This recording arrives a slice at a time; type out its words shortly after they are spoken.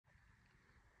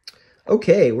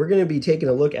Okay, we're going to be taking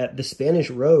a look at The Spanish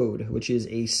Road, which is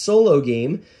a solo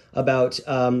game about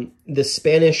the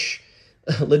Spanish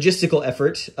logistical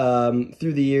effort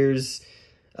through the years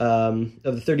of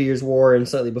the 30 Years' War and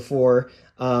slightly before,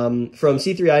 from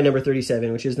C3i number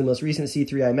 37, which is the most recent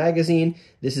C3i magazine.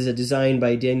 This is a design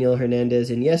by Daniel Hernandez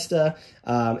Iniesta.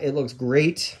 It looks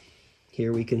great.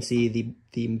 Here we can see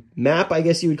the map, I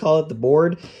guess you would call it, the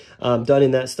board, done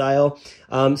in that style.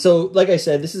 So, like I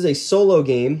said, this is a solo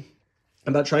game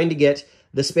about trying to get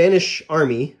the Spanish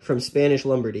army from Spanish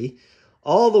Lombardy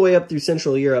all the way up through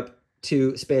Central Europe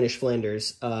to Spanish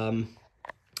Flanders, and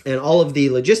all of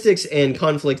the logistics and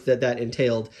conflict that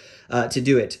entailed to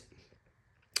do it.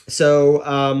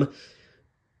 So,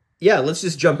 yeah, let's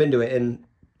just jump into it, and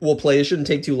we'll play. It shouldn't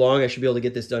take too long. I should be able to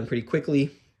get this done pretty quickly.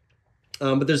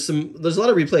 But there's a lot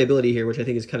of replayability here, which I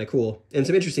think is kind of cool, and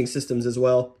some interesting systems as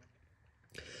well.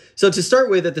 So to start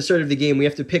with, at the start of the game, we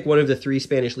have to pick one of the 3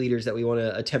 Spanish leaders that we want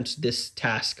to attempt this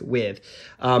task with.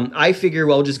 I figure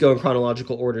I'll just go in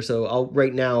chronological order. So I'll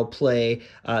right now play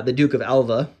the Duke of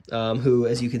Alva, who,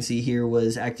 as you can see here,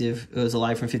 was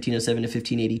alive from 1507 to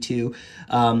 1582.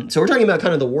 So we're talking about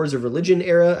kind of the Wars of Religion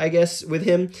era, I guess, with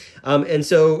him. And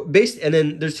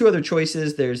then there's 2 other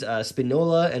choices. There's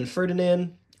Spinola and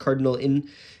Ferdinand, Cardinal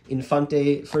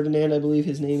Infante Ferdinand, I believe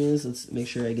his name is. Let's make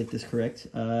sure I get this correct.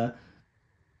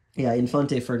 Yeah,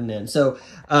 Infante Ferdinand. So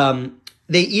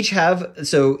each of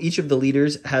the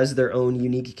leaders has their own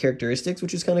unique characteristics,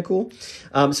 which is kind of cool.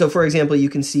 So for example, you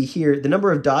can see here, the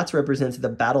number of dots represents the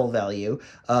battle value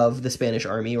of the Spanish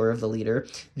army or of the leader.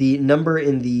 The number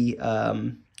in the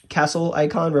castle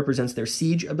icon represents their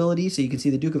siege ability. So you can see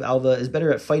the Duke of Alva is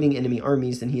better at fighting enemy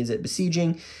armies than he is at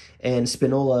besieging, and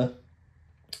Spinola,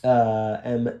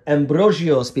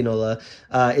 Ambrogio Spinola,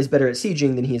 is better at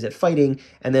sieging than he is at fighting.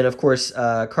 And then, of course,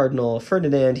 Cardinal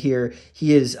Ferdinand here,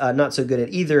 he is not so good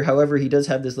at either. However, he does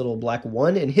have this little black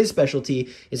 1, and his specialty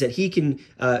is that he can,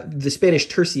 the Spanish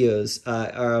tercios,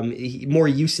 more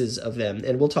uses of them.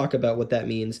 And we'll talk about what that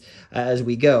means as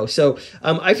we go. So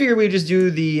I figure we just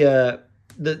do the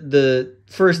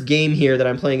first game here that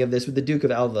I'm playing of this with the Duke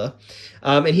of Alva.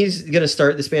 And he's going to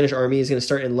start, the Spanish army is going to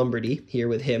start in Lombardy here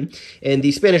with him. And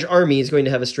the Spanish army is going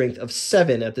to have a strength of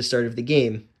 7 at the start of the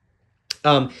game.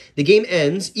 The game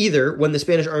ends either when the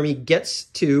Spanish army gets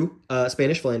to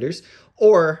Spanish Flanders,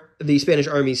 or the Spanish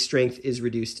army's strength is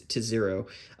reduced to 0,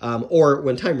 or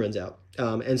when time runs out.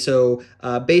 And so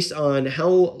based on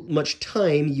how much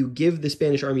time you give the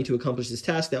Spanish army to accomplish this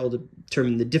task, that will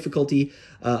determine the difficulty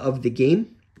of the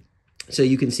game. So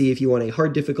you can see if you want a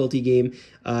hard difficulty game,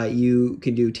 you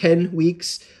can do 10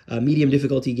 weeks, medium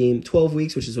difficulty game, 12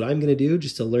 weeks, which is what I'm going to do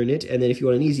just to learn it. And then if you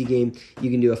want an easy game,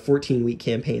 you can do a 14-week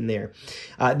campaign there.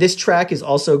 This track is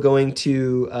also going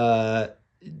to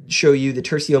show you the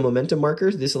tercio momentum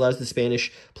markers. This allows the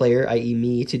Spanish player, i.e.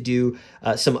 me, to do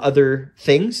some other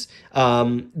things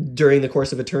during the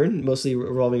course of a turn, mostly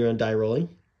revolving around die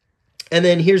rolling. And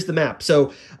then here's the map.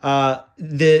 So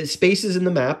the spaces in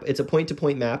the map, it's a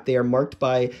point-to-point map. They are marked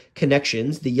by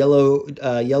connections. The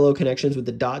yellow connections with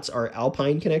the dots are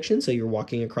alpine connections, so you're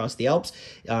walking across the Alps.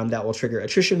 That will trigger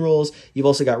attrition rolls. You've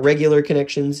also got regular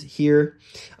connections here.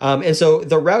 And so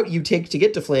the route you take to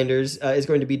get to Flanders is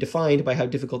going to be defined by how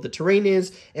difficult the terrain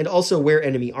is, and also where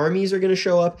enemy armies are going to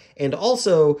show up, and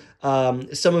also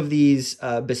some of these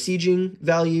besieging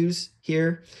values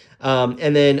here.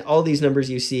 And then all these numbers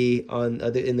you see on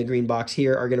in the green box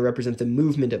here are going to represent the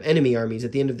movement of enemy armies.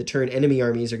 At the end of the turn, enemy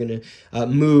armies are going to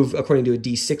move according to a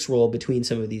d6 roll between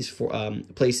some of these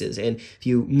places. And if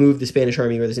you move the Spanish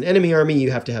army where there's an enemy army,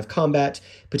 you have to have combat,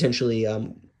 potentially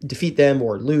defeat them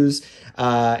or lose.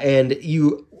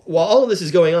 While all of this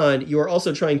is going on, you are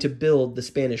also trying to build the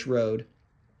Spanish road,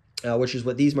 which is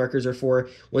what these markers are for.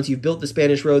 Once you've built the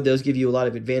Spanish road, those give you a lot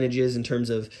of advantages in terms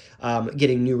of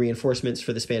getting new reinforcements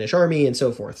for the Spanish army and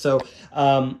so forth. So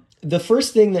the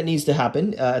first thing that needs to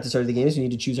happen at the start of the game is we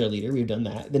need to choose our leader. We've done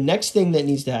that. The next thing that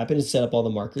needs to happen is set up all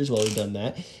the markers. Well, we've done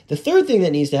that. The third thing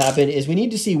that needs to happen is we need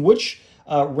to see which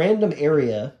random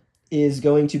area is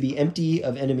going to be empty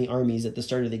of enemy armies at the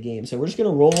start of the game. So we're just going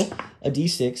to roll a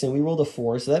d6, and we rolled a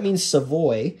 4. So that means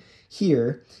Savoy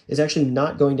here is actually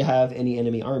not going to have any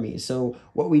enemy armies. So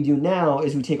what we do now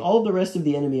is we take all of the rest of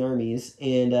the enemy armies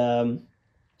and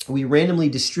we randomly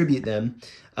distribute them.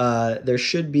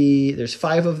 There's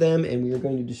 5 of them, and we are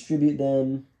going to distribute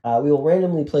them. We will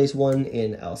randomly place one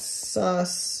in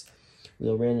Alsace.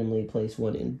 We'll randomly place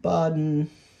one in Baden.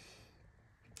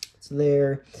 It's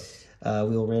there.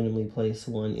 We will randomly place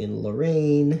one in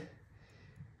Lorraine.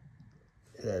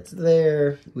 That's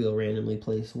there. We'll randomly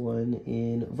place one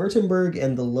in Württemberg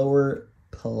and the Lower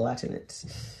Palatinate.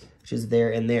 which is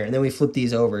there and there. And then we flip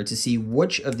these over to see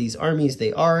which of these armies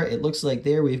they are. It looks like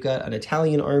there we've got an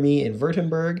Italian army in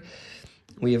Württemberg.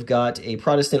 We have got a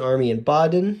Protestant army in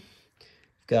Baden.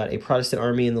 We've got a Protestant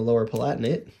army in the Lower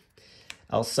Palatinate.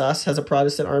 Alsace has a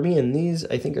Protestant army, and these,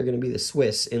 I think, are going to be the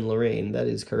Swiss in Lorraine. That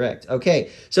is correct. Okay,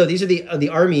 so these are the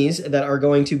armies that are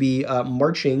going to be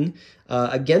marching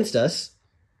against us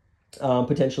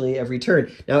potentially every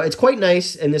turn. Now, it's quite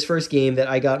nice in this first game that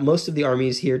I got most of the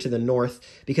armies here to the north,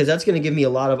 because that's going to give me a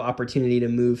lot of opportunity to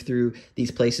move through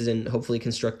these places and hopefully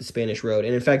construct the Spanish road.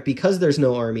 And in fact, because there's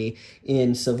no army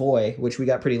in Savoy, which we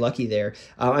got pretty lucky there,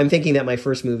 I'm thinking that my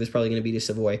first move is probably going to be to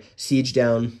Savoy, siege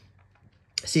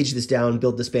this down,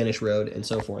 build the Spanish road, and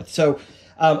so forth. So,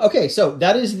 okay, so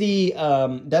that is the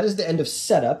end of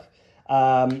setup.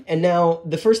 And now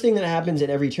the first thing that happens at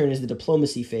every turn is the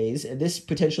diplomacy phase. This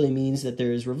potentially means that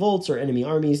there's revolts or enemy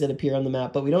armies that appear on the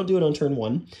map, but we don't do it on turn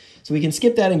 1. So we can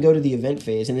skip that and go to the event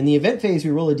phase. And in the event phase,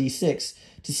 we roll a d6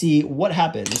 to see what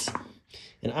happens.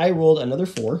 And I rolled another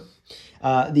 4.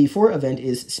 The 4 event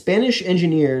is Spanish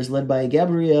engineers led by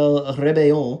Gabriel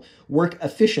Rebellon work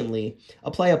efficiently.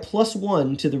 Apply a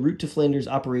 +1 to the Route to Flanders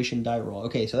operation die roll.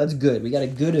 Okay, so that's good. We got a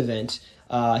good event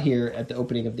here at the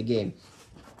opening of the game.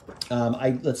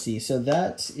 Let's see. So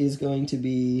that is going to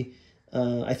be,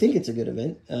 I think it's a good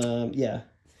event. Yeah.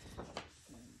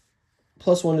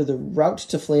 +1 to the Route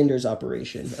to Flanders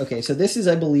operation. Okay, so this is,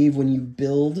 I believe, when you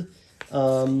build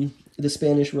the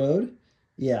Spanish road.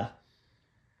 Yeah.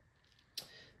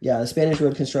 Yeah, the Spanish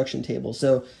road construction table.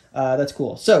 So that's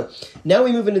cool. So now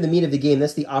we move into the meat of the game.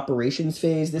 That's the operations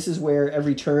phase. This is where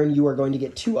every turn you are going to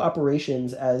get 2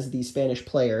 operations as the Spanish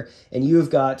player, and you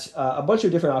have got a bunch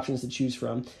of different options to choose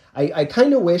from. I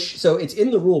kind of wish, so it's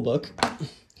in the rule book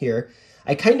here.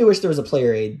 I kind of wish there was a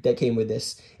player aid that came with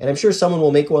this, and I'm sure someone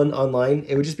will make one online.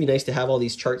 It would just be nice to have all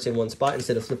these charts in one spot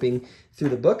instead of flipping through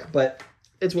the book, but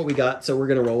it's what we got, so we're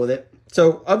going to roll with it.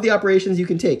 So, of the operations you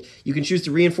can take, you can choose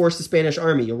to reinforce the Spanish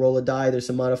army. You'll roll a die. There's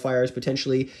some modifiers.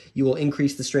 Potentially, you will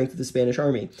increase the strength of the Spanish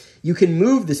army. You can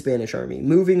move the Spanish army.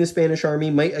 Moving the Spanish army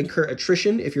might incur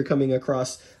attrition if you're coming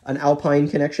across an Alpine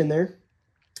connection there.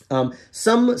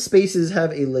 Some spaces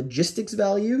have a logistics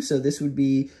value. So this would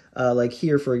be like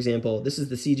here, for example. This is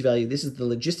the siege value. This is the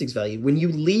logistics value. When you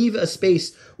leave a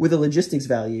space with a logistics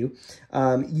value,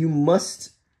 you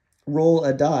must roll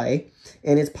a die,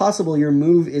 and it's possible your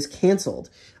move is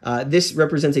canceled. This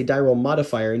represents a die roll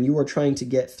modifier, and you are trying to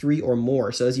get 3 or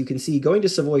more. So as you can see, going to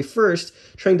Savoy first,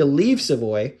 trying to leave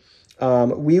Savoy,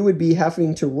 we would be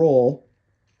having to roll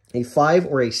a 5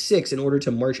 or a 6 in order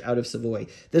to march out of Savoy.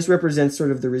 This represents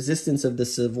sort of the resistance of the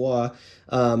Savoy,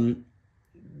 I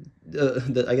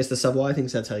guess the Savoy, I think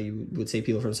that's how you would say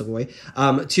people from Savoy,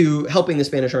 to helping the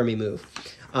Spanish army move.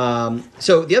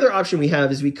 So the other option we have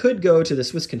is we could go to the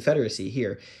Swiss Confederacy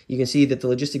here. You can see that the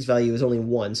logistics value is only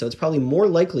 1, so it's probably more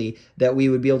likely that we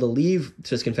would be able to leave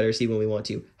Swiss Confederacy when we want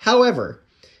to. However,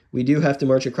 we do have to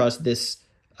march across this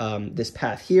this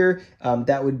path here.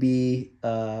 That would be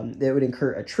that would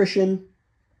incur attrition.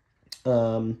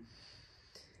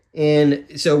 And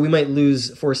so we might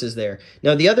lose forces there.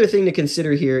 Now, the other thing to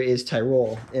consider here is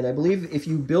Tyrol. And I believe if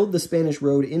you build the Spanish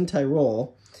road in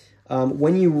Tyrol,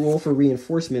 when you roll for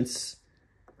reinforcements,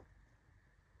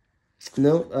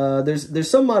 no, there's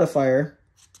some modifier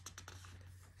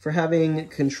for having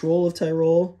control of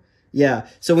Tyrol. Yeah,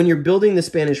 so when you're building the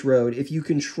Spanish road, if you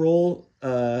control,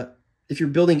 if you're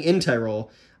building in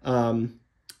Tyrol,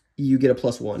 you get a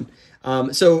 +1.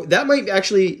 So that might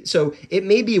actually, so it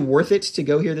may be worth it to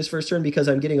go here this first turn because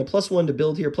I'm getting a +1 to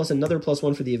build here, plus another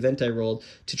 +1 for the event I rolled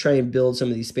to try and build some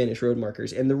of these Spanish road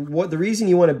markers. And the reason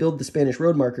you want to build the Spanish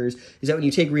road markers is that when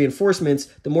you take reinforcements,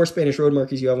 the more Spanish road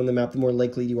markers you have on the map, the more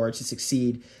likely you are to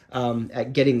succeed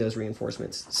at getting those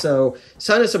reinforcements. So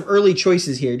kind of some early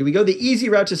choices here. Do we go the easy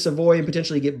route to Savoy and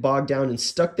potentially get bogged down and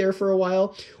stuck there for a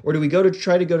while? Or do we go to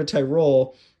try to go to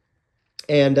Tyrol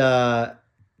and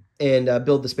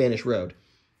build the Spanish road?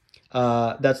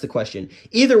 That's the question.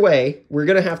 Either way, we're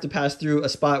going to have to pass through a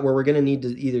spot where we're going to need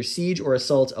to either siege or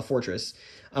assault a fortress.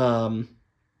 And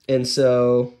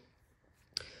so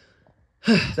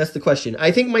that's the question.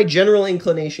 I think my general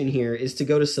inclination here is to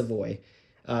go to Savoy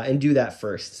and do that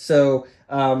first. So,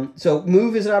 so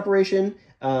move is an operation.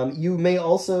 You may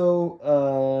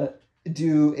also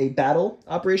do a battle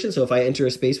operation. So if I enter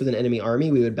a space with an enemy army,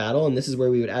 we would battle, and this is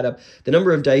where we would add up the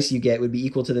number of dice you get would be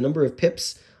equal to the number of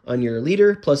pips on your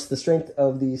leader plus the strength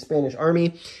of the Spanish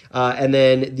army, and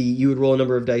then you would roll a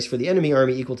number of dice for the enemy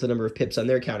army equal to the number of pips on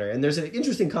their counter. And there's an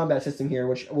interesting combat system here,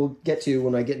 which we'll get to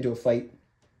when I get into a fight,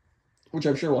 which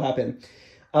I'm sure will happen.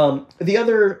 The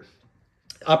other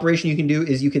operation you can do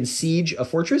is you can siege a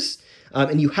fortress.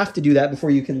 And you have to do that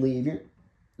before you can leave. You're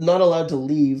not allowed to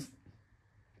leave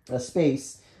a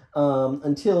space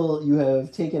until you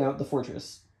have taken out the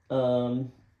fortress.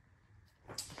 And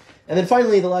then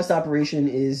finally, the last operation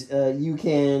is you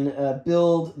can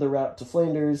build the route to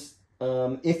Flanders.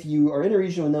 If you are in a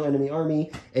region with no enemy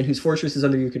army and whose fortress is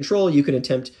under your control, you can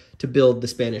attempt to build the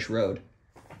Spanish road.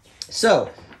 So,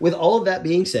 with all of that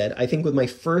being said, I think with my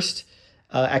first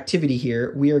activity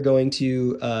here, we are going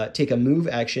to take a move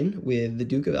action with the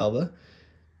Duke of Alva,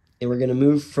 and we're going to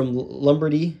move from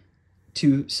Lombardy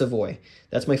to Savoy.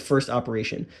 That's my first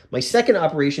operation. My second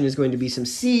operation is going to be some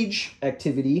siege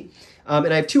activity,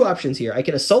 and I have two options here. I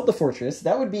can assault the fortress.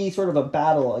 That would be sort of a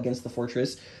battle against the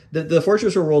fortress. The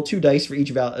fortress will roll 2 dice for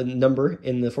each number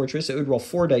in the fortress, so it would roll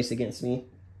 4 dice against me,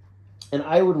 and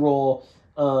I would roll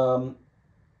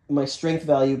my strength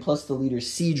value plus the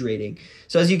leader's siege rating.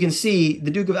 So as you can see,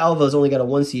 the Duke of Alva has only got a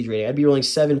 1 siege rating. I'd be rolling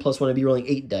 7 plus 1, I'd be rolling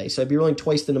 8 dice. So I'd be rolling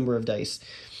twice the number of dice.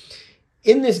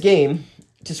 In this game,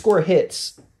 to score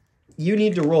hits, you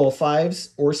need to roll 5s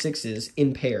or 6s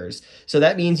in pairs. So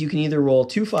that means you can either roll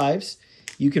 2 5s,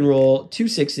 you can roll 2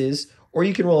 6s, or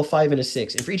you can roll a 5 and a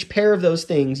 6. And for each pair of those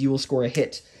things, you will score a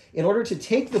hit. In order to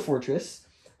take the fortress,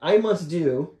 I must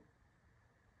do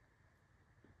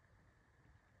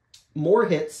more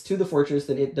hits to the fortress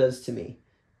than it does to me.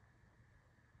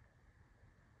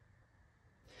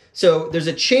 So there's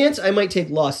a chance I might take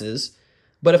losses,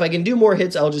 but if I can do more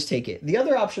hits, I'll just take it. The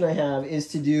other option I have is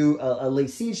to do a lay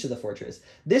siege to the fortress.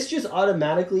 This just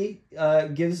automatically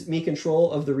gives me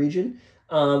control of the region,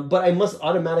 but I must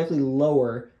automatically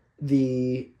lower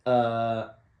the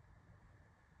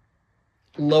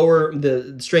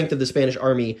strength of the Spanish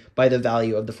army by the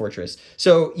value of the fortress.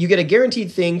 So you get a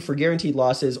guaranteed thing for guaranteed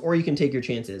losses, or you can take your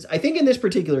chances. I think in this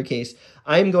particular case,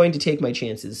 I'm going to take my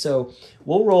chances. So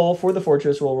we'll roll for the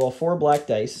fortress. We'll roll 4 black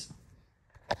dice.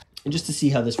 And just to see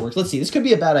how this works. Let's see. This could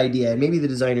be a bad idea, and maybe the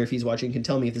designer, if he's watching, can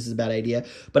tell me if this is a bad idea.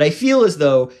 But I feel as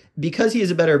though, because he is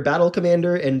a better battle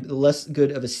commander and less good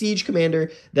of a siege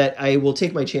commander, that I will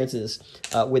take my chances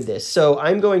with this. So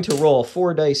I'm going to roll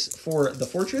 4 dice for the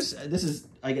fortress. This is,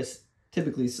 I guess,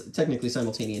 technically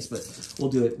simultaneous, but we'll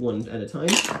do it one at a time.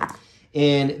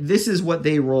 And this is what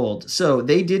they rolled. So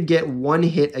they did get 1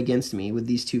 hit against me with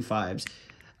these 2 5s.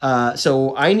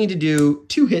 So I need to do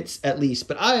 2 hits at least,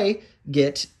 but I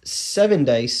get 7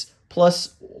 dice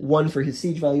plus 1 for his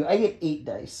siege value. I get 8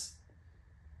 dice.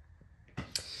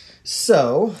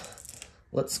 So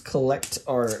let's collect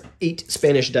our 8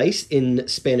 Spanish dice in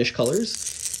Spanish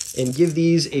colors and give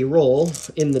these a roll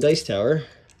in the dice tower.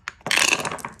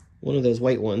 One of those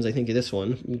white ones, I think this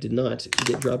one, did not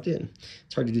get dropped in.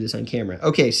 It's hard to do this on camera.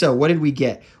 Okay, so what did we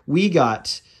get? We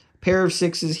got a pair of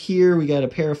 6s here. We got a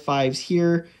pair of 5s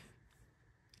here.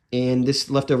 And this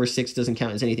leftover 6 doesn't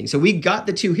count as anything. So we got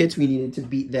the 2 hits we needed to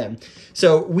beat them.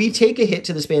 So we take a hit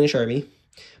to the Spanish army,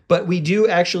 but we do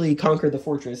actually conquer the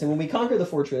fortress. And when we conquer the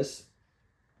fortress,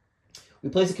 we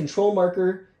place a control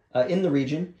marker in the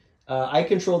region. I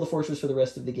control the fortress for the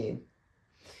rest of the game.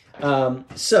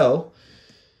 So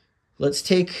let's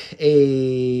take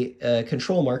a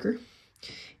control marker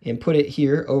and put it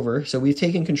here over. So we've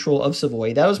taken control of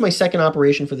Savoy. That was my second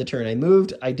operation for the turn. I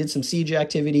moved, I did some siege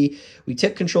activity. We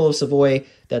took control of Savoy.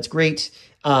 That's great.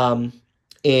 And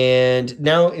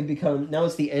now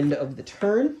it's the end of the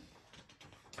turn.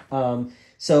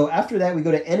 So after that, we go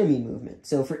to enemy movement.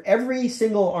 So for every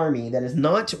single army that is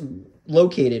not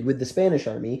located with the Spanish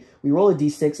army, we roll a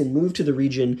d6 and move to the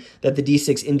region that the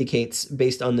d6 indicates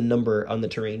based on the number on the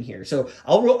terrain here. So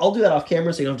I'll do that off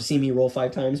camera so you don't have to see me roll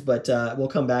 5 times, but we'll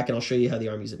come back and I'll show you how the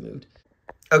armies have moved.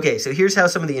 Okay, so here's how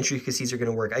some of the intricacies are going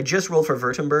to work. I just rolled for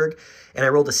Württemberg, and I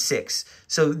rolled a 6.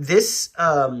 So this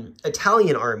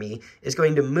Italian army is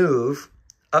going to move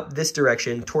up this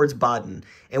direction towards Baden.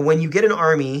 And when you get an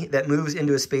army that moves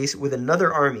into a space with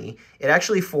another army, it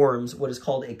actually forms what is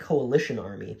called a coalition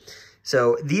army.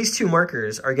 So these 2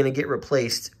 markers are going to get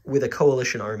replaced with a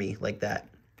coalition army like that.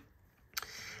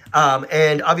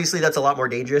 And obviously that's a lot more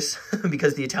dangerous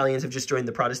because the Italians have just joined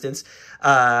the Protestants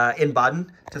in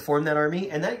Baden to form that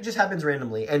army. And that just happens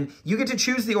randomly. And you get to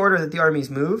choose the order that the armies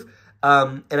move.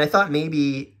 And I thought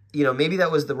maybe that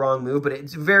was the wrong move, but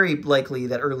it's very likely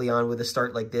that early on with a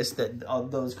start like this, that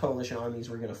those coalition armies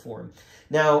were going to form.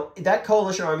 Now, that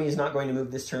coalition army is not going to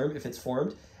move this term if it's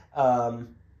formed.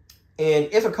 And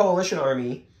if a coalition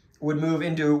army would move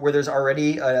into where there's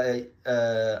already an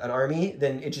army,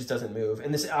 then it just doesn't move.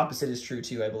 And this opposite is true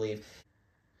too, I believe.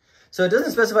 So it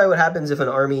doesn't specify what happens if an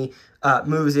army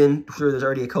moves in where there's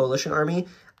already a coalition army.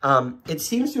 It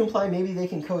seems to imply maybe they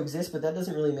can coexist, but that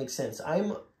doesn't really make sense.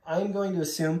 I'm going to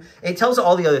assume, it tells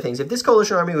all the other things. If this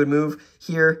coalition army would move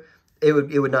here,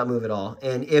 it would not move at all.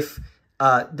 And if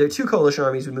their two coalition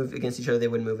armies would move against each other, they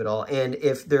wouldn't move at all. And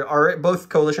if there are both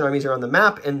coalition armies are on the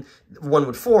map and one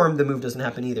would form, the move doesn't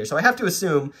happen either. So I have to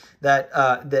assume that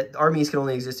that armies can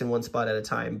only exist in one spot at a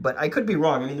time. But I could be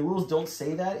wrong. I mean, the rules don't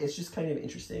say that. It's just kind of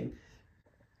interesting.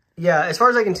 Yeah, as far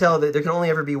as I can tell, there can only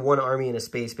ever be one army in a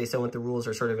space based on what the rules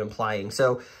are sort of implying.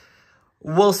 So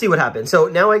we'll see what happens. So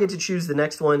now I get to choose the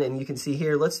next one, and you can see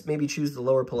here, let's maybe choose the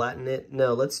Lower Palatinate.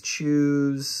 No, let's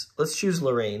choose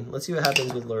Lorraine. Let's see what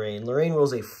happens with Lorraine. Lorraine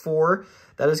rolls a 4.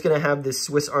 That is going to have this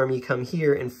Swiss army come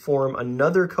here and form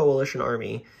another coalition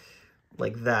army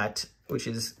like that, which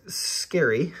is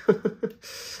scary.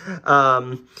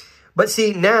 But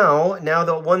see, now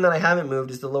the one that I haven't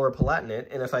moved is the Lower Palatinate,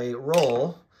 and if I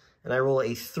roll, and I roll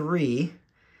a 3,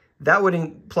 that would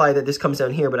imply that this comes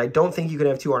down here, but I don't think you can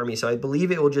have two armies, so I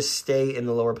believe it will just stay in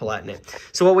the Lower Palatinate.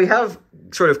 So while we have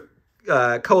sort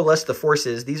of coalesced the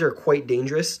forces, these are quite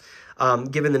dangerous,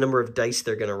 given the number of dice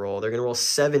they're going to roll. They're going to roll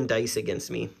 7 dice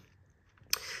against me.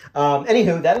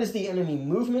 Anywho, that is the enemy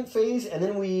movement phase, and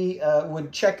then we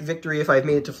would check victory if I've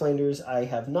made it to Flanders. I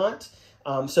have not.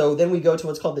 So then we go to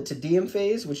what's called the Te Deum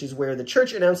phase, which is where the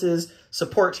church announces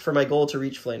support for my goal to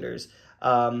reach Flanders.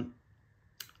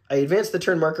 I advance the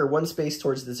turn marker 1 space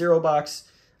towards the 0 box,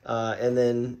 and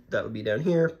then that would be down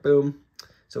here. Boom.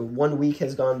 So 1 week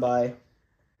has gone by.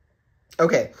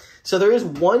 Okay, so there is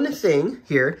one thing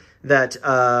here that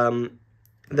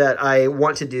that I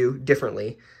want to do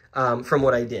differently from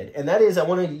what I did, and that is I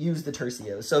want to use the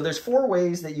tercios. So there's 4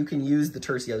 ways that you can use the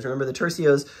tercios. Remember, the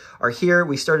tercios are here.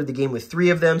 We started the game with 3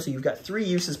 of them, so you've got 3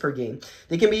 uses per game.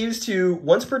 They can be used to,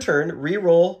 once per turn,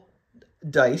 re-roll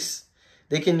dice.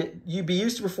 They can be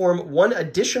used to perform 1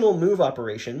 additional move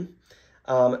operation.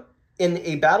 In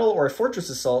a battle or a fortress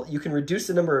assault, you can reduce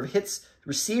the number of hits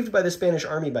received by the Spanish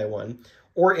army by 1,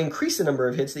 or increase the number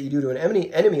of hits that you do to an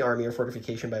enemy army or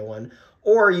fortification by 1,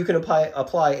 or you can apply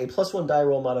a +1 die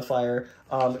roll modifier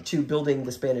to building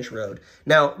the Spanish road.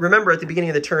 Now, remember, at the beginning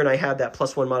of the turn, I had that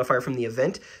 +1 modifier from the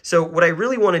event. So what I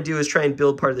really want to do is try and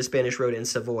build part of the Spanish road in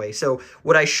Savoy. So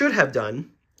what I should have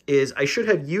done is I should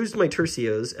have used my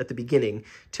tercios at the beginning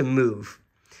to move.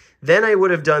 Then I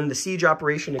would have done the siege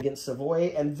operation against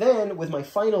Savoy, and then with my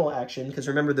final action, because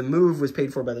remember the move was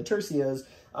paid for by the tercios,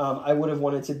 I would have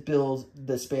wanted to build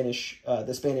the Spanish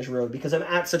road because I'm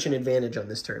at such an advantage on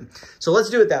this turn. So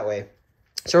let's do it that way.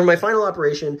 So for my final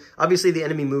operation, obviously the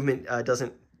enemy movement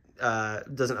doesn't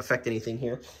affect anything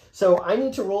here. So I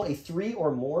need to roll a 3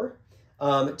 or more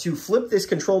to flip this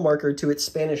control marker to its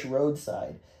Spanish road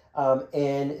side.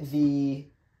 And the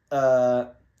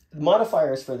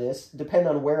modifiers for this depend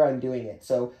on where I'm doing it.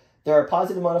 So there are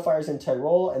positive modifiers in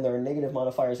Tyrol, and there are negative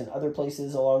modifiers in other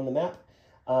places along the map.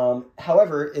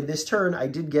 However, in this turn, I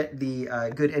did get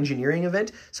the good engineering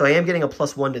event, so I am getting a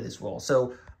 +1 to this roll.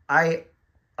 So I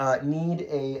need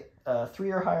a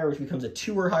 3 or higher, which becomes a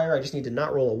 2 or higher. I just need to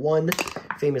not roll a 1.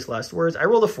 Famous last words. I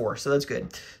rolled a 4, so that's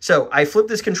good. So I flip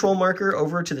this control marker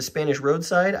over to the Spanish road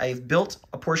side. I've built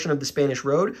a portion of the Spanish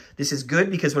road. This is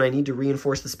good because when I need to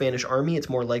reinforce the Spanish army, it's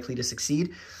more likely to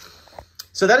succeed.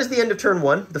 So that is the end of turn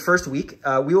 1, the first week.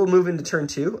 We will move into turn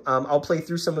 2. I'll play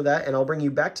through some of that, and I'll bring you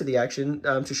back to the action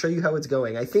to show you how it's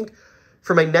going. I think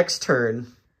for my next turn,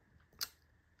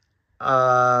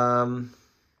 so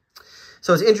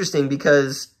it's interesting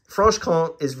because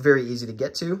Franche-Comté is very easy to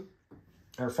get to,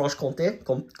 or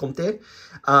Franche-Comté,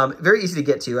 very easy to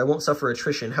get to. I won't suffer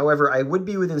attrition. However, I would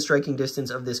be within striking distance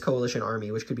of this coalition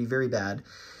army, which could be very bad.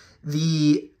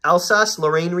 The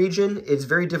Alsace-Lorraine region is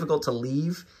very difficult to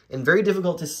leave and very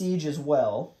difficult to siege as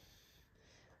well.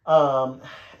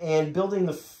 And building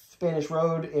the Spanish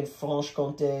road in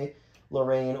Franche-Comté,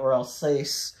 Lorraine, or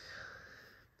Alsace,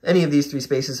 any of these 3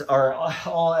 spaces are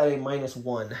all at a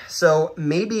 -1. So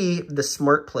maybe the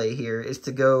smart play here is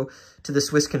to go to the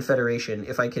Swiss Confederation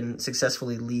if I can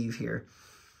successfully leave here.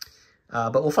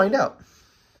 But we'll find out.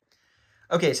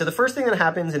 Okay, so the first thing that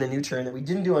happens in a new turn that we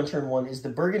didn't do on turn 1 is the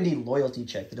Burgundy loyalty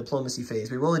check, the diplomacy phase.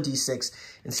 We roll a d6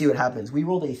 and see what happens. We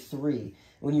rolled a 3.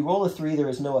 When you roll a 3, there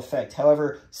is no effect.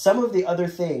 However, some of the other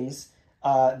things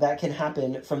that can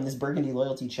happen from this Burgundy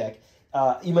loyalty check,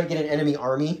 you might get an enemy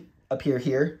army appear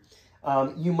here.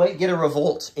 You might get a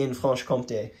revolt in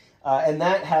Franche-Comté, and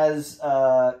that has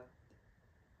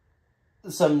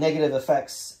some negative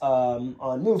effects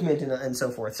on movement and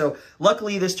so forth. So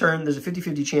luckily this turn, there's a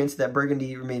 50-50 chance that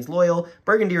Burgundy remains loyal.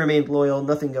 Burgundy remained loyal,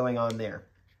 nothing going on there.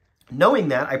 Knowing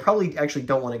that, I probably actually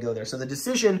don't want to go there. So the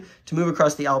decision to move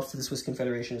across the Alps to the Swiss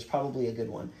Confederation is probably a good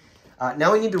one.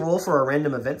 Now we need to roll for a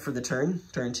random event for the turn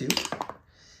 2.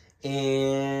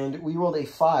 And we rolled a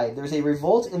 5. There's a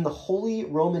revolt in the Holy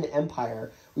Roman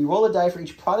Empire, We roll a die for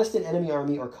each Protestant enemy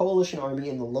army or coalition army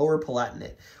in the Lower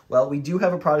Palatinate. Well, we do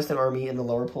have a Protestant army in the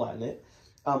Lower Palatinate.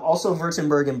 Also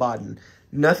Württemberg and Baden.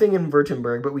 Nothing in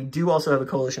Württemberg, but we do also have a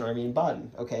coalition army in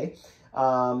Baden, okay?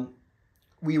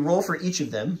 We roll for each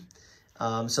of them.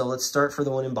 So let's start for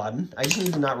the one in Baden. I just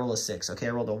need to not roll a 6, okay? I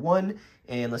rolled a 1,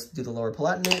 and let's do the Lower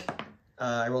Palatinate.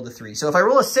 I rolled a 3. So if I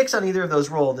roll a 6 on either of those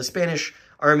rolls, the Spanish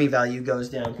army value goes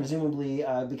down, presumably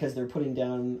because they're putting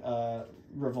down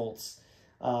revolts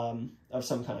of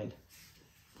some kind.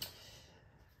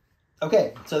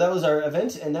 Okay, so that was our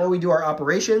event, and now we do our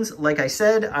operations. Like I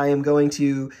said, I am going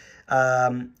to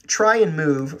try and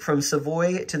move from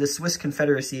Savoy to the Swiss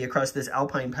Confederacy across this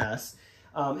Alpine pass.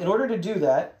 In order to do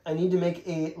that, I need to make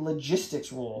a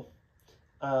logistics roll.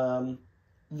 And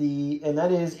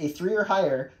that is a 3 or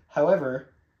higher.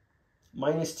 However,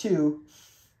 -2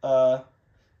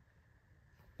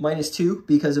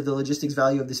 because of the logistics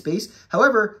value of the space.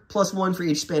 However, +1 for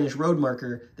each Spanish road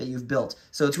marker that you've built.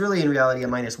 So it's really in reality a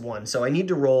 -1. So I need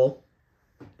to roll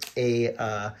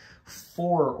a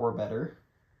 4 or better.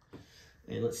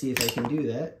 And let's see if I can do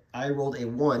that. I rolled a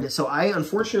 1. So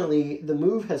unfortunately, the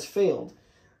move has failed.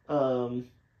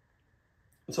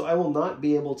 So I will not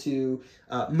be able to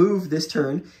move this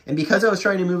turn. And because I was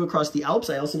trying to move across the Alps,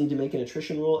 I also need to make an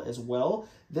attrition roll as well.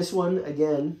 This one,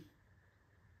 again,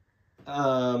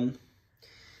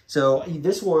 so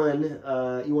this one,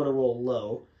 you want to roll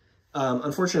low.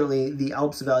 Unfortunately, the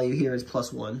Alps value here is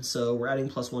 +1, so we're adding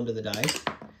 +1 to the die.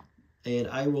 And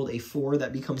I rolled a 4,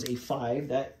 that becomes a 5,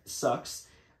 that sucks.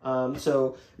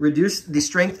 So reduce the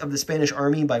strength of the Spanish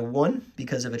army by 1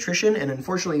 because of attrition, and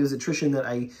unfortunately it was attrition that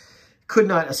I could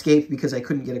not escape because I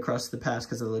couldn't get across the pass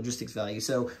because of the logistics value.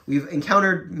 So we've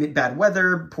encountered bad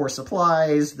weather, poor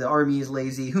supplies, the army is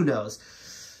lazy, who knows.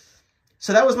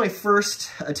 So that was my first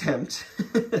attempt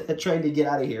at trying to get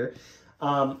out of here.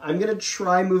 I'm going to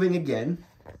try moving again.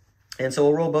 And so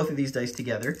we'll roll both of these dice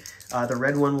together. The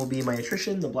red one will be my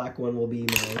attrition. The black one will be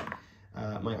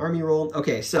my army roll.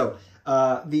 Okay, so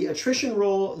the attrition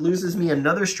roll loses me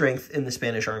another strength in the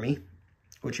Spanish army,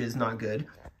 which is not good.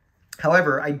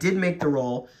 However, I did make the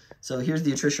roll. So here's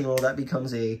the attrition roll. That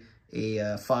becomes a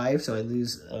 5. So I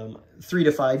lose 3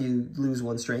 to 5. You lose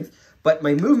 1 strength. But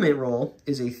my movement roll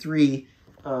is a 3.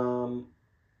 Oh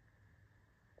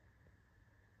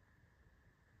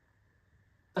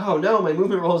no, my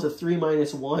movement roll is a 3 -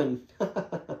 1,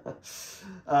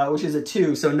 which is a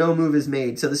 2, so no move is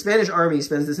made. So the Spanish army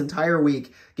spends this entire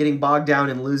week getting bogged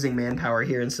down and losing manpower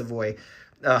here in Savoy.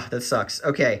 That sucks.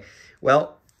 Okay,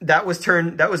 well, that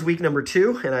was week number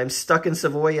 2, and I'm stuck in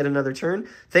Savoy yet another turn.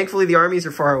 Thankfully, the armies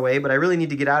are far away, but I really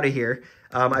need to get out of here.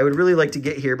 I would really like to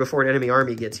get here before an enemy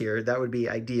army gets here. That would be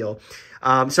ideal.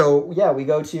 So yeah, we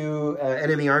go to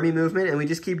enemy army movement, and we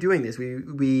just keep doing this.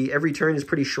 Every turn is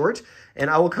pretty short, and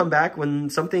I will come back when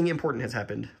something important has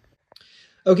happened.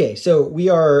 Okay, so we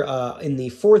are in the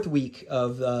 4th week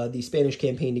of the Spanish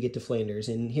campaign to get to Flanders,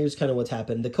 and here's kind of what's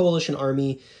happened. The coalition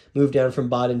army moved down from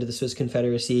Baden to the Swiss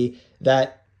Confederacy.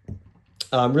 That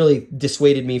really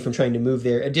dissuaded me from trying to move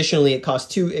there. Additionally, it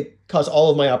cost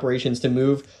all of my operations to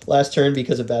move last turn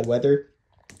because of bad weather.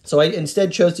 So I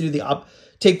instead chose to do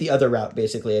take the other route,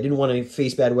 basically. I didn't want to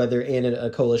face bad weather and a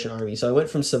coalition army. So I went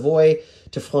from Savoy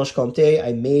to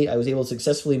Franche-Comté. I was able to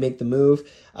successfully make the move.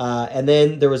 And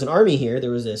then there was an army here.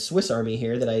 There was a Swiss army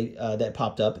here that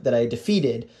popped up that I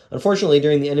defeated. Unfortunately,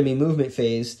 during the enemy movement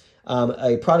phase,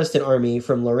 a Protestant army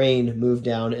from Lorraine moved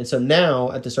down, and so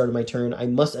now at the start of my turn, I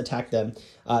must attack them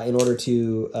in order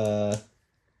to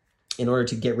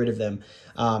get rid of them.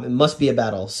 It must be a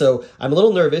battle. So I'm a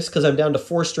little nervous because I'm down to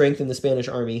 4 strength in the Spanish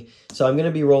army. So I'm going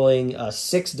to be rolling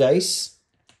 6 dice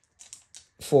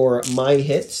for my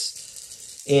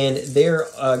hits, and they're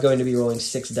going to be rolling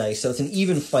 6 dice. So it's an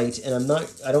even fight, and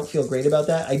I don't feel great about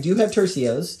that. I do have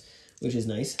tercios, which is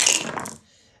nice.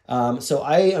 So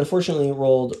I unfortunately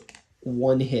rolled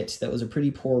 1 hit. That was a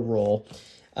pretty poor roll.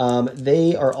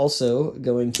 They are also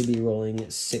going to be rolling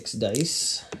 6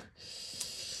 dice.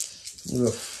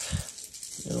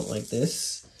 Oof. I don't like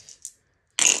this.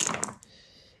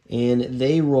 And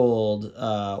they rolled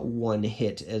 1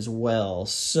 hit as well.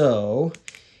 So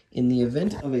in the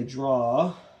event of a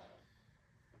draw,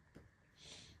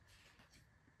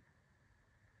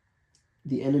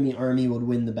 the enemy army would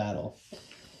win the battle.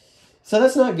 So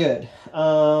that's not good.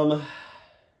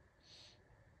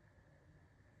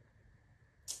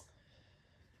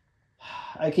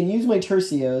 I can use my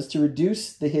tercios to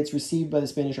reduce the hits received by the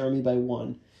Spanish army by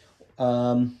 1.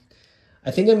 I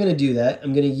think I'm going to do that.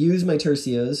 I'm going to use my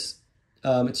tercios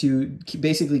to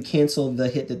basically cancel the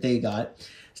hit that they got.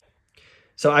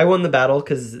 So I won the battle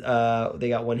because they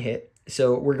got 1 hit.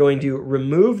 So we're going to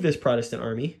remove this Protestant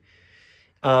army,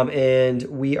 and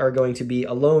we are going to be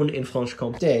alone in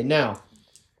Franche-Comté. Now,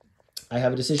 I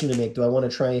have a decision to make. Do I want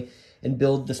to try and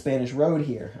build the Spanish road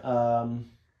here?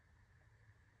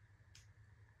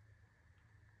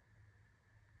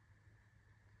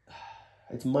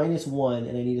 It's -1,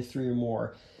 and I need a 3 or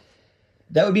more.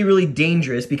 That would be really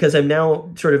dangerous because I'm now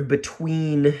sort of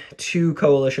between two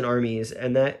coalition armies,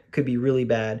 and that could be really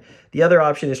bad. The other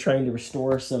option is trying to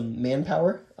restore some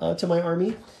manpower to my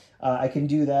army. I can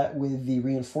do that with the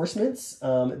reinforcements.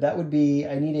 That would be,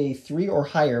 I need a 3 or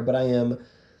higher, but I am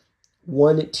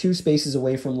 2 spaces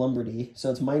away from Lombardy,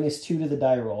 so it's -2 to the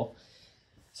die roll.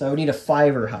 So I would need a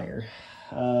 5 or higher.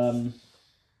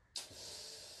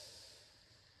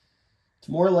 It's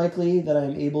more likely that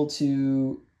I'm able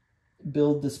to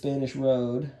build the Spanish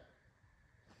road.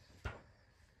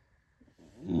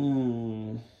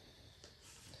 Than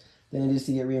it is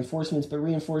to get reinforcements, but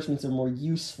reinforcements are more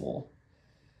useful.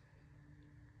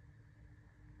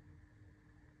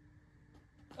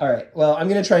 All right, well, I'm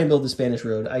going to try and build the Spanish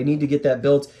road. I need to get that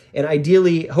built, and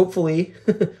ideally, hopefully,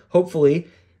 hopefully,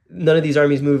 none of these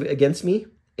armies move against me,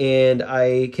 and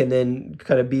I can then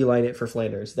kind of beeline it for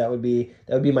Flanders. That would be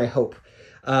my hope.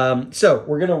 So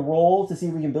we're going to roll to see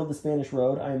if we can build the Spanish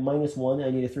road. I'm -1.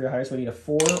 I need a 3 or higher, so I need a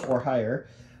 4 or higher.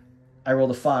 I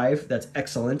rolled a 5. That's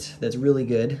excellent. That's really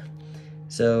good.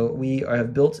 So we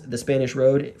have built the Spanish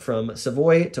road from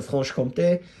Savoy to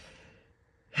Franche-Comté.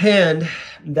 And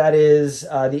that is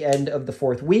the end of the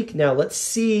 4th week. Now let's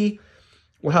see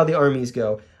how the armies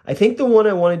go. I think the one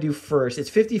I want to do first, it's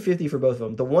 50-50 for both of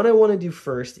them. The one I want to do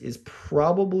first is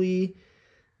probably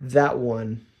that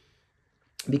one.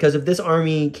 Because if this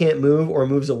army can't move or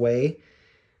moves away,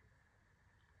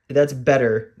 that's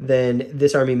better than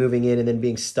this army moving in and then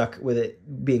being stuck with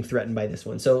it being threatened by this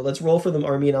one. So let's roll for the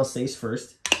army in Alsace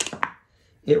first.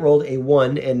 It rolled a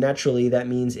 1, and naturally that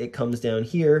means it comes down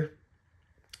here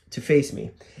to face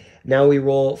me. Now we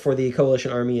roll for the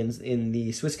coalition army in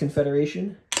the Swiss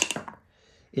Confederation.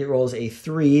 It rolls a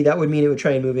 3. That would mean it would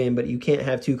try and move in, but you can't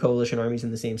have 2 coalition armies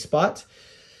in the same spot.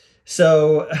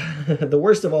 So the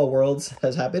worst of all worlds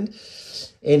has happened,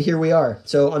 and here we are.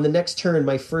 So on the next turn,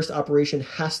 my first operation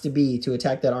has to be to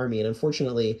attack that army, and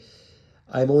unfortunately,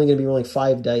 I'm only going to be rolling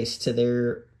 5 dice to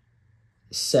their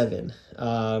 7.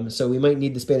 So we might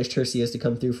need the Spanish tercios to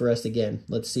come through for us again.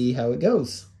 Let's see how it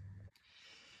goes.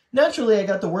 Naturally, I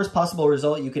got the worst possible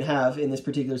result you can have in this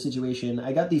particular situation.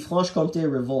 I got the Franche-Comté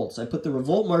revolts. I put the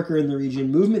revolt marker in the region.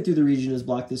 Movement through the region is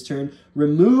blocked this turn.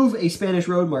 Remove a Spanish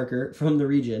road marker from the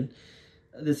region.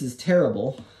 This is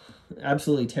terrible.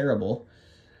 Absolutely terrible.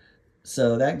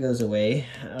 So that goes away.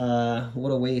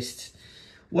 What a waste.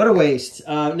 What a waste.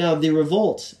 Now, the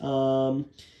revolt.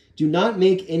 Do not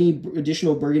make any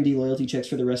additional Burgundy loyalty checks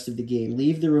for the rest of the game.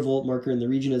 Leave the revolt marker in the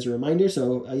region as a reminder.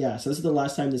 So, yeah, so this is the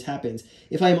last time this happens.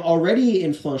 If I'm already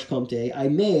in Franche-Comté, I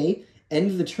may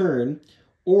end the turn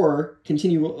or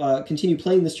continue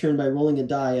playing this turn by rolling a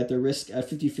die at the risk, a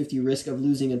 50-50 risk of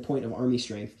losing a point of army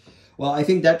strength. Well, I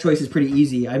think that choice is pretty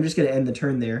easy. I'm just going to end the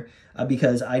turn there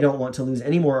because I don't want to lose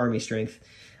any more army strength.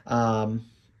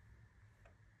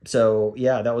 So,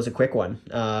 yeah, that was a quick one.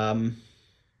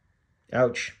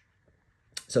 Ouch.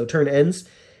 So turn ends,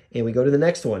 and we go to the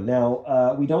next one.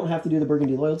 Now, we don't have to do the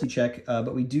Burgundy loyalty check,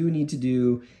 but we do need to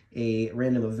do a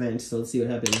random event. So let's see what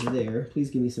happens there. Please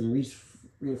give me some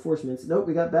reinforcements. Nope,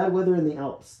 we got bad weather in the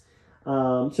Alps.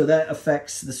 So that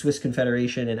affects the Swiss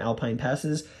Confederation and Alpine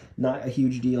passes. Not a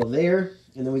huge deal there.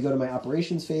 And then we go to my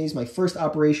operations phase. My first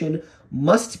operation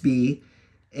must be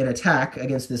an attack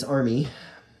against this army.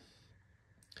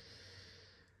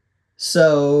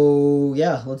 So,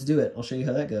 yeah, let's do it. I'll show you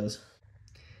how that goes.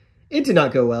 It did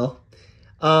not go well.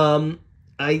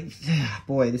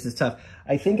 Boy, this is tough.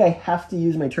 I think I have to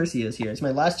use my tercios here. It's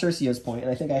my last tercios point, and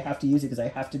I think I have to use it because I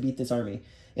have to beat this army.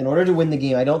 In order to win the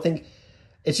game, I don't think...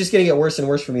 It's just going to get worse and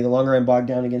worse for me the longer I'm bogged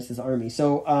down against this army.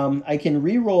 So, I can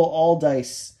re-roll all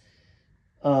dice.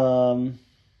 And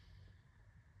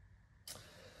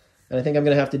I think I'm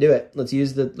going to have to do it. Let's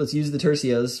use the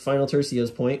tercios, final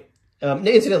tercios point.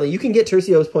 Incidentally, you can get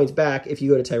tercios points back if you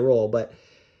go to Tyrol, but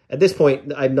at this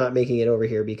point, I'm not making it over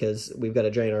here because we've got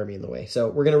a giant army in the way. So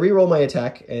we're going to re-roll my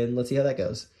attack, and let's see how that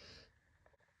goes.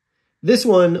 This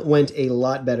one went a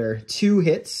lot better. 2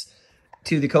 hits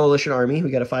to the coalition army.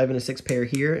 We got a 5 and a 6 pair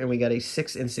here, and we got a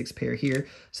 6 and 6 pair here.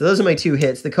 So those are my 2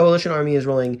 hits. The coalition army is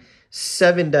rolling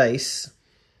 7 dice.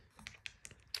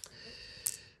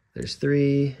 There's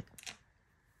 3.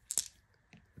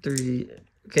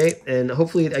 Okay, and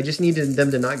hopefully I just needed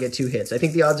them to not get 2 hits. I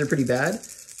think the odds are pretty bad,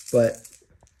 but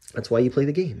that's why you play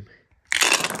the game.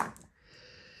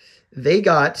 They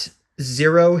got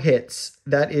 0 hits.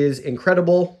 That is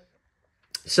incredible.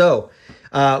 So,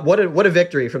 what a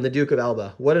victory from the Duke of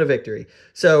Alba. What a victory.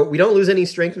 So, we don't lose any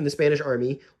strength from the Spanish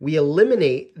army. We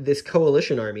eliminate this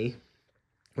coalition army,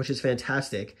 which is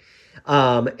fantastic.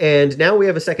 And now we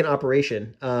have a second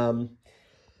operation. And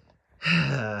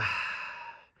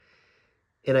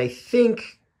I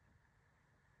think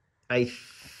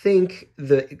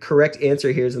the correct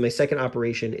answer here is that my second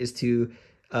operation is to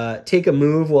take a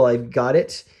move while I've got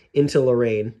it into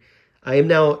Lorraine. I am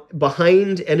now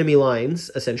behind enemy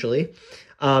lines, essentially,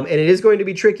 and it is going to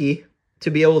be tricky to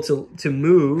be able to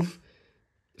move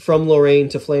from Lorraine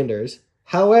to Flanders.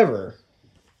 However,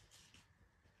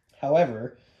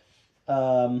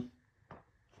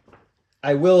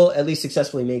 I will at least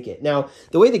successfully make it. Now,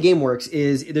 the way the game works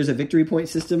is there's a victory point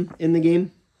system in the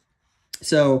game.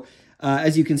 So,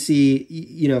 as you can see,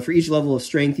 you know, for each level of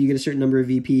strength, you get a certain number of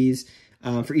VPs.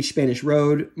 For each Spanish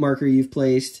road marker you've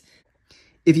placed,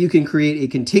 if you can create a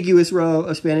contiguous row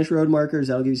of Spanish road markers,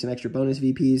 that'll give you some extra bonus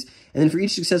VPs. And then for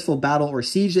each successful battle or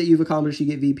siege that you've accomplished, you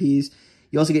get VPs.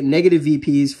 You also get negative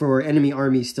VPs for enemy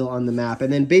armies still on the map.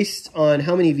 And then based on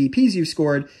how many VPs you've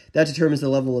scored, that determines the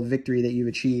level of victory that you've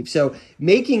achieved. So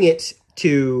making it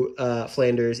to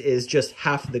Flanders is just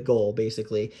half the goal,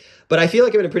 basically. But I feel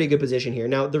like I'm in a pretty good position here.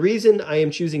 Now, the reason I am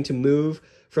choosing to move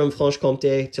from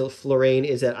Franche-Comté to Lorraine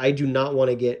is that I do not want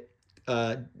to get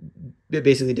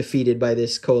basically defeated by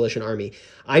this coalition army.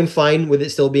 I'm fine with it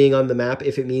still being on the map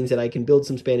if it means that I can build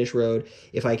some Spanish road,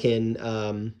 if I can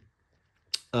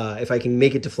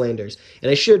make it to Flanders.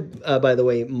 And I should, by the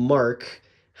way, mark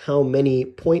how many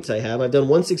points I have. I've done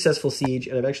 1 successful siege,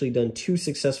 and I've actually done 2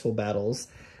 successful battles.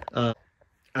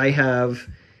 I have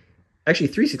actually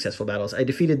 3 successful battles. I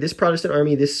defeated this Protestant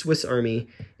army, this Swiss army,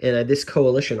 and this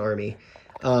coalition army.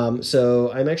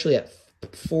 So I'm actually at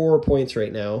 4 points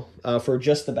right now for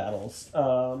just the battles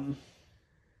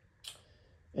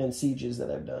and sieges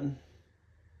that I've done.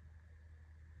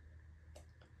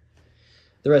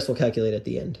 The rest will calculate at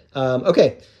the end.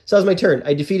 Okay, so that was my turn.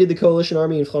 I defeated the coalition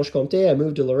army in Franche-Comté. I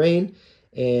moved to Lorraine,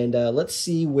 and let's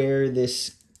see where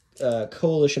this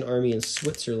coalition army in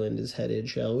Switzerland is headed,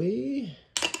 shall we?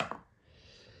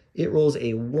 It rolls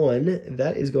a 1.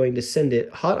 That is going to send it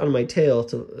hot on my tail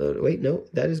to... wait, no.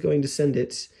 That is going to send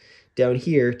it down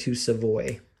here to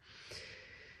Savoy.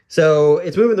 So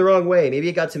it's moving the wrong way. Maybe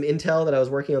it got some intel that I was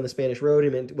working on the Spanish road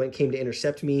and when it came to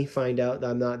intercept me, find out that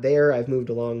I'm not there. I've moved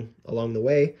along the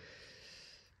way.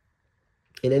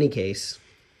 In any case,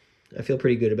 I feel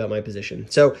pretty good about my position.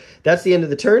 So that's the end of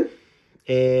the turn,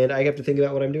 and I have to think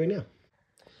about what I'm doing now.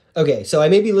 Okay, so I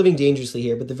may be living dangerously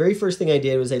here, but the very first thing I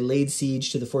did was I laid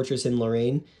siege to the fortress in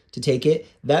Lorraine to take it.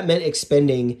 That meant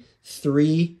expending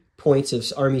 3 points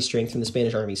of army strength from the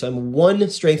Spanish army. So I'm 1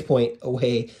 strength point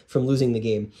away from losing the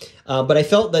game. But I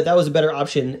felt that that was a better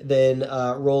option than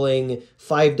rolling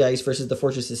 5 dice versus the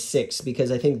fortress's 6, because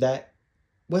I think that,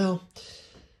 well,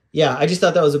 yeah, I just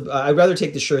thought that was, I'd rather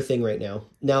take the sure thing right now.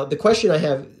 Now, the question I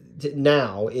have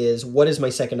now is, what is my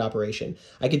second operation?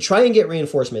 I could try and get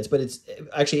reinforcements, but it's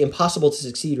actually impossible to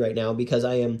succeed right now because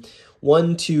I am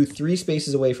 1, 2, 3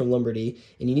 spaces away from Lombardy,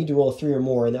 and you need to roll 3 or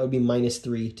more, and that would be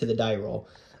 -3 to the die roll.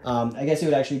 I guess it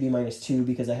would actually be -2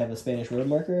 because I have a Spanish road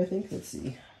marker, I think. Let's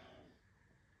see.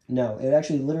 No, it would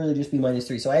actually literally just be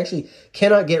 -3. So I actually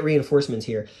cannot get reinforcements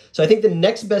here. So I think the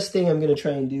next best thing I'm going to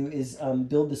try and do is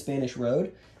build the Spanish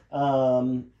road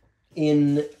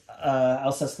in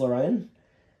Alsace-Lorraine.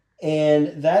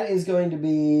 And that is going to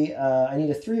be, I need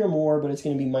a 3 or more, but it's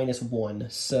going to be -1.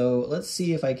 So let's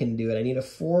see if I can do it. I need a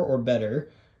 4 or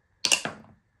better.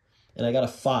 And I got a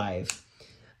 5.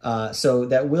 So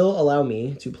that will allow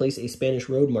me to place a Spanish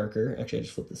road marker. Actually, I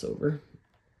just flipped this over.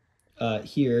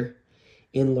 Here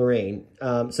in Lorraine.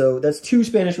 So that's 2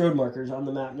 Spanish road markers on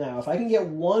the map now. If I can get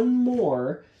 1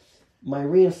 more, my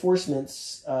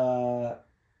reinforcements,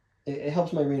 it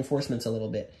helps my reinforcements a little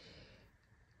bit.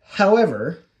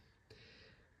 However,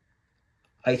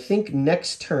 I think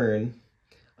next turn,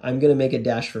 I'm going to make a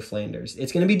dash for Flanders.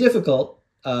 It's going to be difficult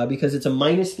because it's a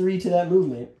 -3 to that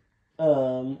movement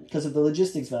because of the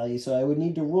logistics value. So I would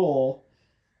need to roll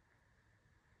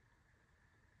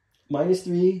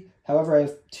 -3. However, I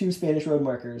have 2 Spanish road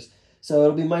markers. So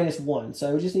it'll be -1. So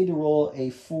I would just need to roll a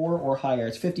 4 or higher.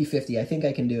 It's 50-50. I think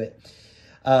I can do it.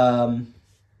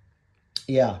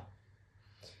 Yeah.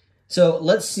 So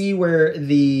let's see where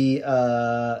the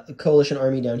coalition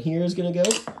army down here is going to go.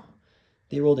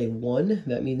 They rolled a 1.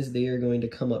 That means they are going to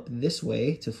come up this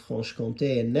way to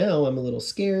Franche-Comté. And now I'm a little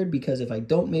scared because if I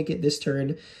don't make it this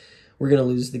turn, we're going to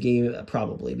lose the game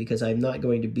probably because I'm not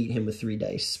going to beat him with 3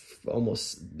 dice.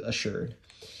 Almost assured.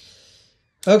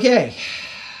 Okay.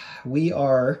 We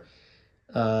are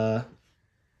Uh,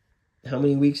 how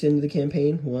many weeks into the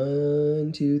campaign?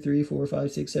 1, 2, 3, 4,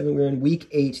 5, 6, 7. We're in week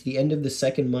 8, the end of the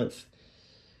second month.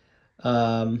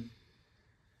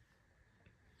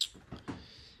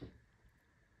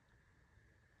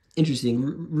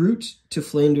 Interesting. Route to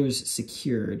Flanders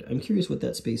secured. I'm curious what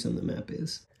that space on the map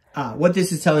is. What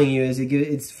this is telling you is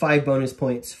it's 5 bonus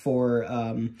points for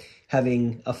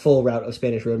having a full route of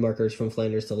Spanish road markers from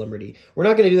Flanders to Lombardy. We're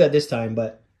not going to do that this time,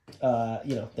 but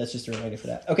you know, that's just a reminder for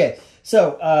that. Okay,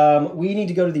 so we need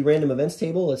to go to the random events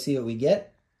table. Let's see what we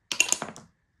get.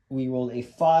 We rolled a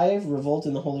 5, Revolt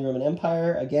in the Holy Roman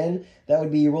Empire. Again, that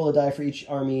would be you roll a die for each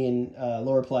army in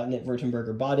Lower Palatinate, Württemberg,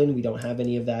 or Baden. We don't have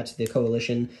any of that. The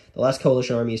coalition, the last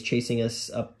coalition army is chasing us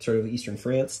up sort of eastern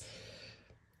France.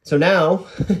 So now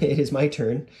it is my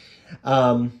turn.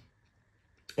 And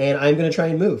I'm going to try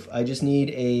and move. I just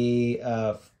need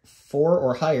a 4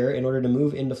 or higher in order to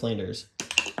move into Flanders.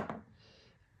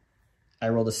 I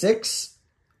rolled a 6.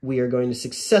 We are going to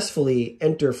successfully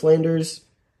enter Flanders.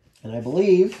 And I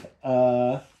believe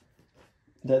that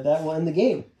will end the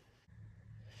game.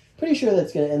 Pretty sure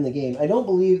that's going to end the game. I don't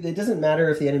believe, it doesn't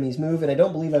matter if the enemies move, and I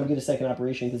don't believe I would get a second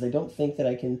operation because I don't think that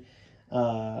I can,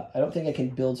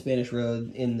 build Spanish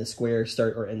Road in the square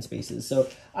start or end spaces. So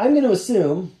I'm going to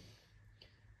assume,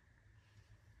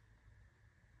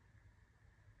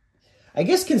 I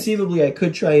guess conceivably I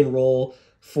could try and roll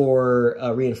for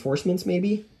reinforcements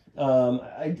maybe.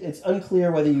 It's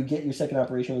unclear whether you get your second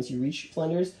operation once you reach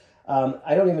Flanders.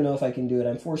 I don't even know if I can do it.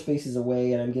 I'm 4 spaces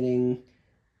away, and I'm getting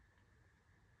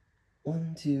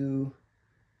 1, 2,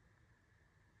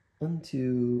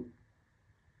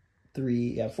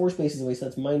 3. Yeah, 4 spaces away, so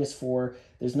that's -4.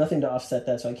 There's nothing to offset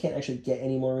that, so I can't actually get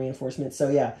any more reinforcements. So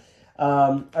yeah.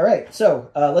 All right, so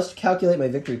let's calculate my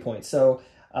victory points. So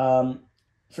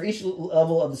for each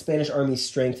level of the Spanish army's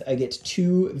strength, I get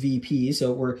 2 VP.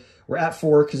 So we're at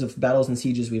 4 because of battles and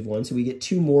sieges we've won. So we get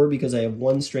 2 more because I have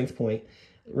 1 strength point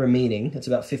remaining. That's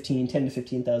about 10 to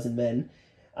 15,000 men.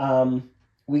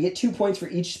 We get 2 points for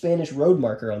each Spanish road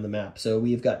marker on the map. So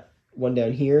we've got one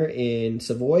down here in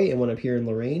Savoy and one up here in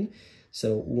Lorraine.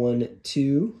 So 1,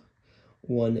 2,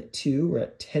 1, 2. We're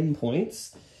at 10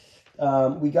 points.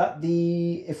 We got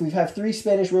if we have 3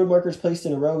 Spanish road markers placed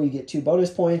in a row, we get 2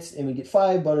 bonus points, and we get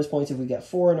 5 bonus points if we get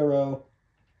 4 in a row.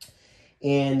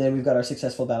 And then we've got our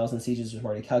successful battles and sieges, which I'm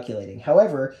already calculating.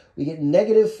 However, we get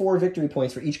 -4 victory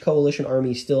points for each coalition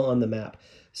army still on the map.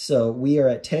 So we are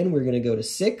at 10. We're going to go to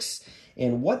 6.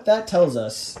 And what that tells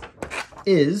us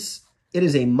is it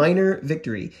is a minor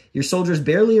victory. Your soldiers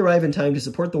barely arrive in time to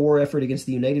support the war effort against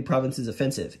the United Provinces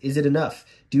offensive. Is it enough?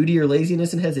 Due to your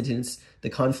laziness and hesitance, the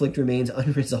conflict remains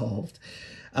unresolved.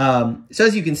 So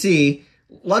as you can see,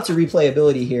 lots of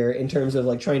replayability here in terms of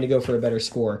like trying to go for a better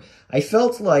score. I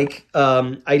felt like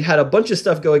I'd had a bunch of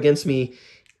stuff go against me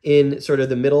in sort of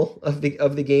the middle of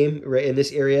the game, right in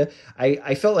this area.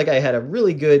 I felt like I had a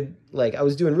really good, like I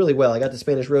was doing really well. I got the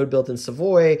Spanish road built in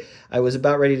Savoy. I was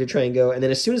about ready to try and go. And then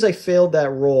as soon as I failed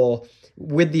that roll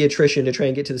with the attrition to try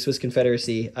and get to the Swiss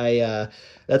Confederacy,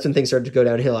 that's when things started to go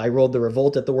downhill. I rolled the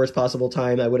revolt at the worst possible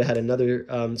time. I would have had another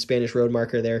Spanish road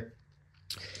marker there.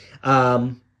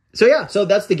 So yeah, so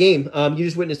that's the game. You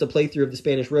just witnessed a playthrough of the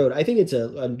Spanish Road. I think it's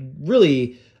a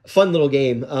really fun little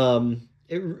game.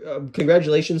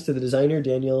 Congratulations to the designer,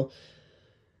 Daniel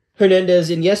Hernandez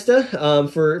Iniesta,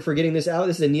 for getting this out.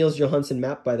 This is a Niels Johansson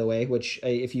map, by the way, which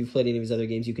if you've played any of his other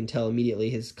games, you can tell immediately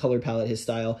his color palette, his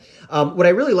style. What I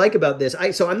really like about this,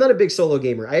 so I'm not a big solo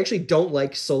gamer. I actually don't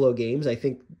like solo games. I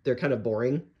think they're kind of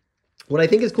boring. What I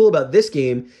think is cool about this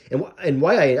game, and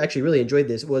why I actually really enjoyed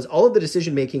this, was all of the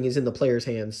decision-making is in the player's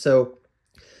hands. So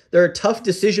there are tough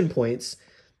decision points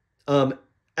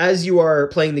as you are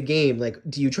playing the game. Like,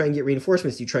 do you try and get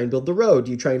reinforcements? Do you try and build the road?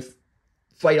 Do you try and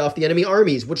fight off the enemy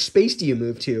armies? Which space do you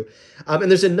move to? And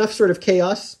there's enough sort of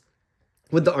chaos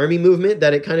with the army movement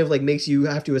that it kind of like makes you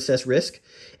have to assess risk.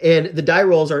 And the die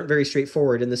rolls aren't very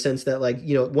straightforward in the sense that, like,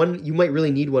 you know, one, you might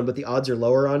really need one, but the odds are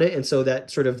lower on it. And so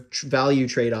that sort of value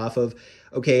trade-off of,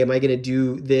 okay, am I going to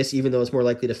do this even though it's more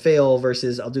likely to fail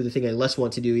versus I'll do the thing I less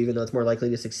want to do even though it's more likely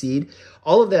to succeed.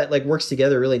 All of that like works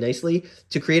together really nicely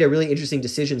to create a really interesting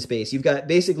decision space. You've got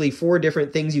basically 4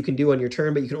 different things you can do on your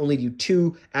turn, but you can only do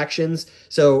 2 actions.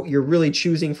 So you're really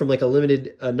choosing from like a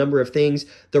limited number of things.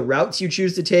 The routes you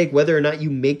choose to take, whether or not you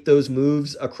make those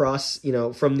moves across, you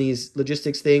know, from these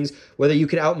logistics things, whether you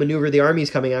can outmaneuver the armies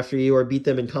coming after you or beat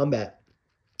them in combat.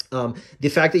 The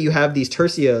fact that you have these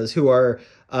tercios who are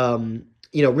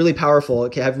really powerful.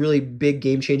 It can have really big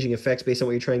game-changing effects based on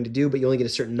what you're trying to do, but you only get a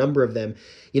certain number of them.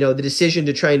 The decision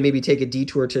to try and maybe take a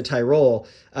detour to Tyrol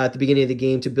at the beginning of the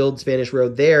game to build Spanish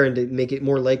Road there and to make it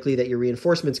more likely that your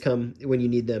reinforcements come when you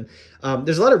need them.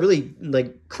 There's a lot of really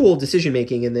cool decision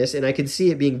making in this, and I can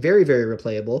see it being very, very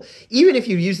replayable, even if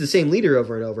you use the same leader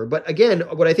over and over. But again,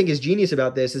 what I think is genius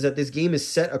about this is that this game is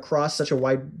set across such a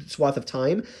wide swath of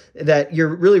time that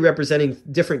you're really representing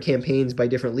different campaigns by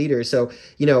different leaders. So,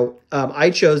 I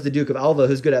chose the Duke of Alva,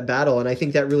 who's good at battle, and I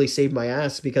think that really saved my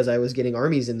ass because I was getting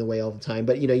armies in the way all the time.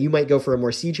 But, you might go for a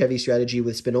more siege-heavy strategy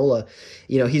with Spinola.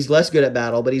 He's less good at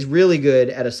battle, but he's really good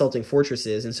at assaulting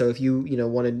fortresses. And so if you,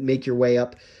 want to make your way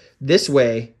up this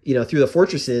way, through the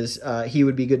fortresses, he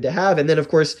would be good to have. And then, of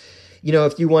course,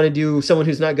 if you want to do someone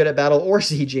who's not good at battle or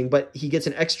sieging, but he gets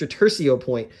an extra tercio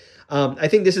point. I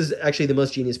think this is actually the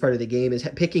most genius part of the game, is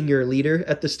picking your leader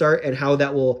at the start and how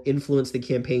that will influence the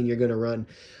campaign you're going to run.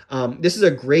 This is a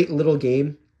great little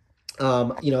game.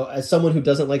 As someone who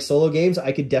doesn't like solo games,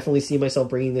 I could definitely see myself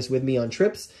bringing this with me on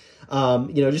trips,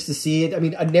 just to see it. I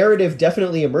mean, a narrative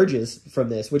definitely emerges from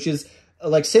this, which is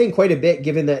saying quite a bit,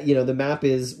 given that, the map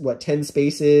is 10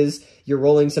 spaces, you're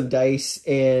rolling some dice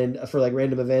and for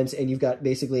random events, and you've got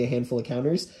basically a handful of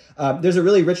counters. There's a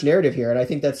really rich narrative here, and I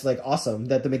think that's awesome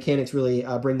that the mechanics really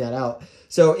bring that out.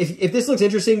 So if this looks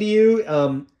interesting to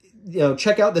you,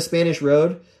 check out the Spanish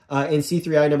Road in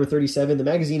C3i number 37. The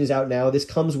magazine is out now. This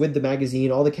comes with the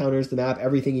magazine. All the counters, the map,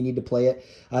 everything you need to play it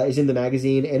is in the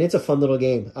magazine, and it's a fun little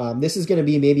game. This is going to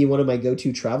be maybe one of my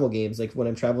go-to travel games, like when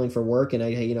I'm traveling for work and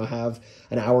I have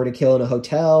an hour to kill in a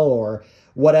hotel or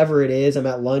whatever it is. I'm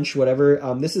at lunch, whatever.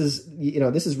 This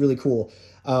is really cool.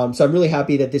 So I'm really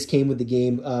happy that this came with the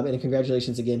game, and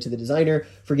congratulations again to the designer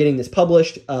for getting this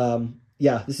published.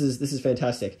 This is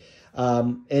fantastic.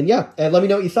 And let me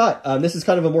know what you thought. This is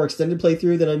kind of a more extended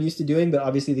playthrough than I'm used to doing, but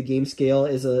obviously the game scale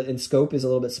and scope is a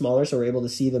little bit smaller, so we're able to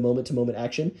see the moment-to-moment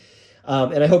action.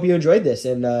 And I hope you enjoyed this,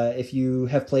 and if you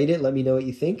have played it, let me know what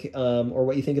you think, or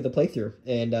what you think of the playthrough,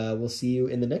 and we'll see you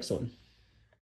in the next one.